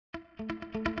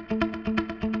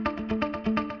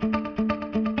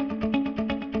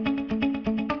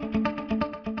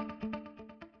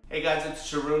Hey guys,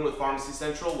 it's Sharoon with Pharmacy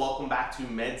Central. Welcome back to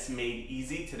Meds Made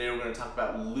Easy. Today we're going to talk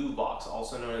about Luvox,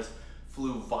 also known as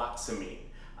Fluvoxamine.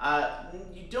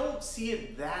 You don't see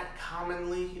it that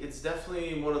commonly. It's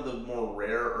definitely one of the more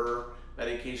rarer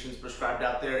medications prescribed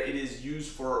out there. It is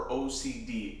used for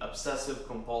OCD, obsessive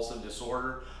compulsive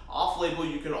disorder. Off-label,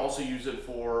 you can also use it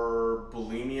for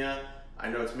bulimia. I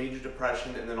know it's major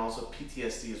depression, and then also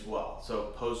PTSD as well,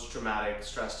 so post-traumatic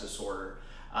stress disorder.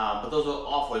 But those are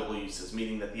off-label uses,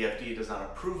 meaning that the FDA does not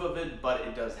approve of it, but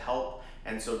it does help,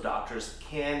 and so doctors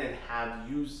can and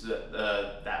have used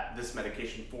this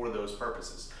medication for those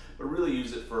purposes, but really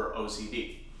use it for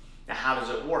OCD. Now, how does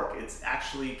it work? It's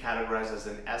actually categorized as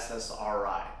an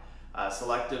SSRI,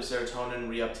 selective serotonin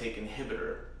reuptake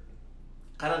inhibitor.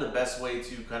 Kind of the best way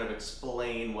to kind of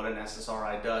explain what an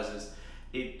SSRI does is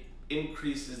it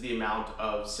increases the amount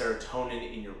of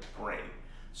serotonin in your brain.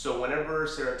 So whenever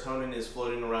serotonin is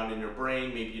floating around in your brain,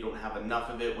 maybe you don't have enough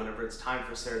of it, whenever it's time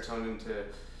for serotonin to,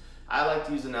 I like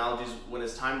to use analogies, when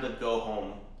it's time to go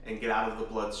home and get out of the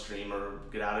bloodstream or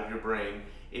get out of your brain,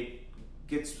 it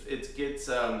gets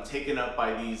taken up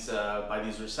by these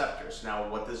receptors. Now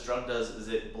what this drug does is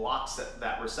it blocks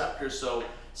that receptor, so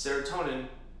serotonin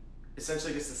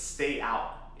essentially gets to stay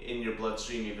out in your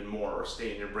bloodstream even more, or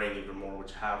stay in your brain even more,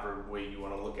 whichever way you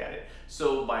want to look at it.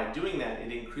 So by doing that,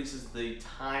 it increases the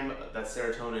time that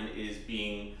serotonin is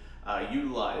being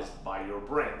utilized by your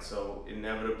brain. So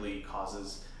inevitably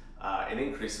causes an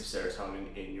increase of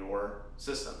serotonin in your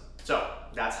system. So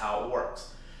that's how it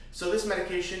works. So this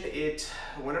medication,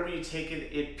 whenever you take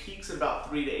it, it peaks at about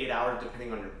 3 to 8 hours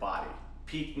depending on your body.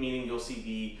 Peak meaning you'll see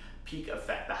the peak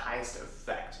effect, the highest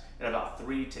effect, in about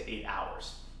 3 to 8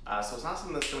 hours. So it's not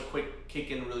something that's going to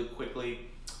kick in really quickly.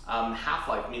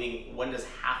 Half-life, meaning when does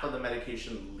half of the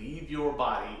medication leave your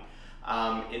body?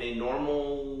 In a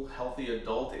normal, healthy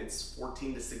adult, it's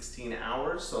 14 to 16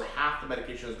 hours. So half the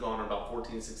medication is gone in about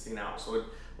 14 to 16 hours. So it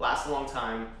lasts a long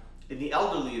time. In the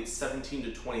elderly, it's 17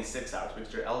 to 26 hours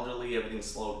because you're elderly, everything's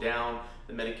slowed down.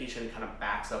 The medication kind of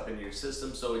backs up into your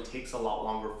system, so it takes a lot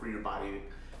longer for your body to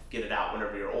get it out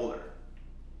whenever you're older.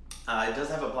 It does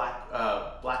have a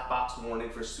black box warning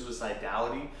for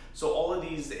suicidality. So all of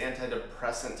these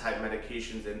antidepressant type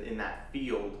medications in that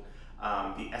field,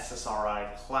 the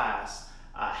SSRI class,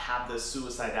 have this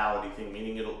suicidality thing,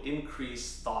 meaning it'll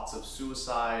increase thoughts of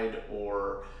suicide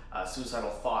or suicidal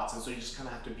thoughts. And so you just kind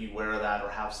of have to be aware of that, or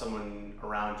have someone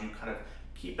around you kind of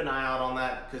keep an eye out on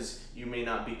that, because you may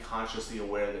not be consciously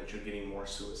aware that you're getting more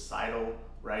suicidal,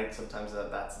 right? Sometimes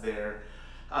that's there.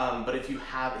 But if you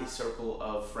have a circle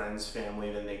of friends,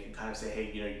 family, then they can kind of say,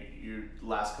 hey, you know, your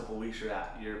last couple of weeks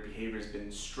your behavior has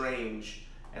been strange,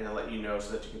 and they'll let you know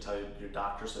so that you can tell your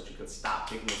doctor so that you can stop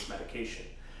taking this medication.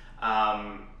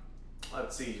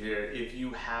 Let's see here. If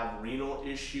you have renal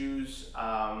issues,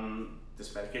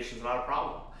 this medication is not a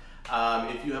problem.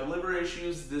 If you have liver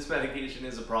issues, this medication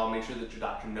is a problem. Make sure that your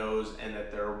doctor knows and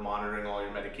that they're monitoring all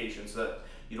your medications so that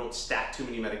you don't stack too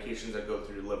many medications that go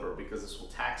through your liver, because this will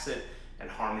tax it and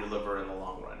harm your liver in the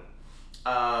long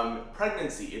run.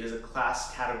 Pregnancy, it is a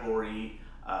class category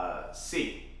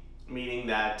C, meaning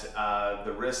that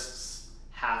the risks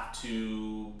have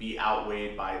to be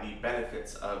outweighed by the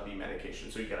benefits of the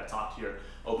medication. So you gotta talk to your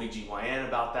OBGYN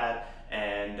about that,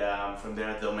 and from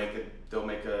there they'll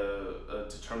make a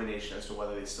determination as to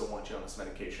whether they still want you on this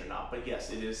medication or not. But yes,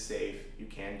 it is safe, you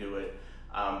can do it,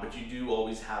 but you do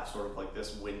always have sort of like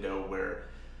this window where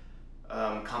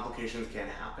complications can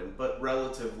happen, but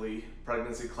relatively,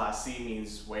 pregnancy class C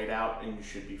means wait out and you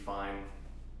should be fine.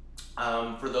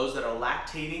 For those that are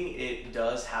lactating, it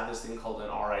does have this thing called an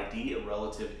RID, a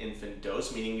relative infant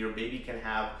dose, meaning your baby can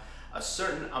have a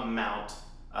certain amount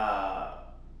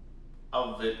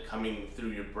of it coming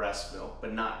through your breast milk,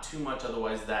 but not too much,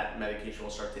 otherwise that medication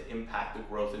will start to impact the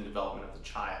growth and development of the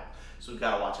child. So we've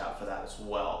got to watch out for that as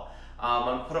well. I'm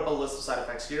going to put up a list of side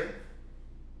effects here.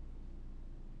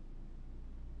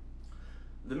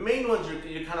 The main ones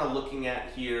you're kind of looking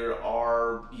at here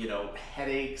are, you know,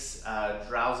 headaches,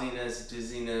 drowsiness,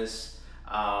 dizziness,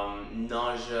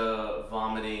 nausea,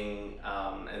 vomiting,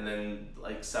 and then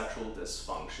like sexual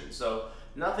dysfunction. So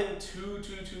nothing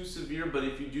too severe, but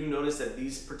if you do notice that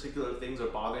these particular things are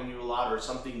bothering you a lot, or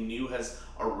something new has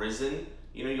arisen,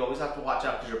 you know, you always have to watch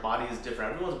out, because your body is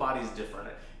different. Everyone's body is different.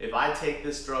 If I take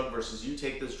this drug versus you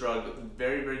take this drug,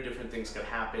 very, very different things can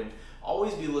happen.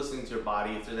 Always be listening to your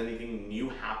body. If there's anything new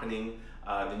happening,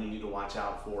 then you need to watch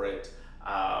out for it.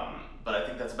 But I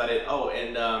think that's about it. Oh,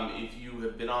 and if you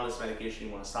have been on this medication,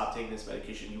 you want to stop taking this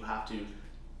medication, you have to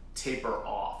taper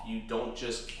off. You don't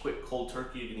just quit cold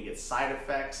turkey. You're going to get side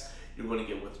effects. You're going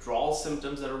to get withdrawal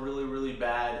symptoms that are really, really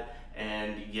bad.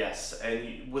 And yes,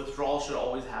 and withdrawal should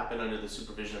always happen under the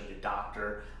supervision of your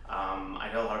doctor. I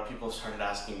know a lot of people have started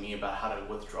asking me about how to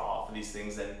withdraw off of these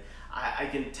things, and I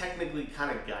can technically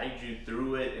kind of guide you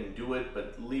through it and do it,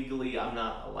 but legally I'm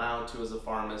not allowed to as a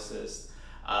pharmacist.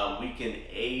 We can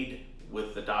aid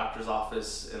with the doctor's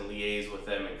office and liaise with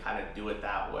them and kind of do it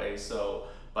that way. So,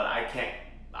 but I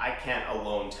can't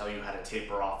alone tell you how to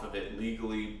taper off of it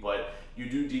legally, but you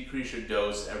do decrease your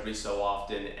dose every so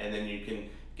often, and then you can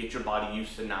get your body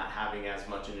used to not having as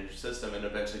much in your system, and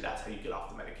eventually that's how you get off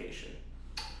the medication.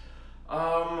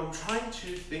 I'm trying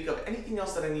to think of anything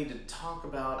else that I need to talk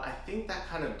about. I think that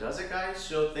kind of does it, guys.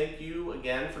 So thank you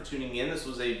again for tuning in. This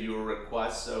was a viewer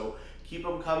request, so keep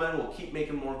them coming. We'll keep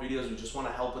making more videos. We just want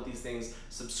to help with these things.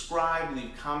 Subscribe,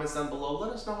 leave comments down below.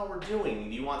 Let us know how we're doing.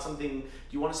 Do you want something? Do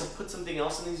you want us to put something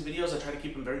else in these videos? I try to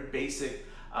keep them very basic,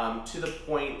 to the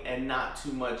point, and not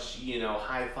too much,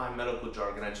 high-fi medical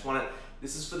jargon. I just want to.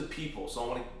 This is for the people, so I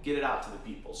want to get it out to the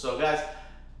people. So, guys,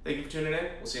 thank you for tuning in.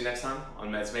 We'll see you next time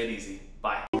on Meds Made Easy.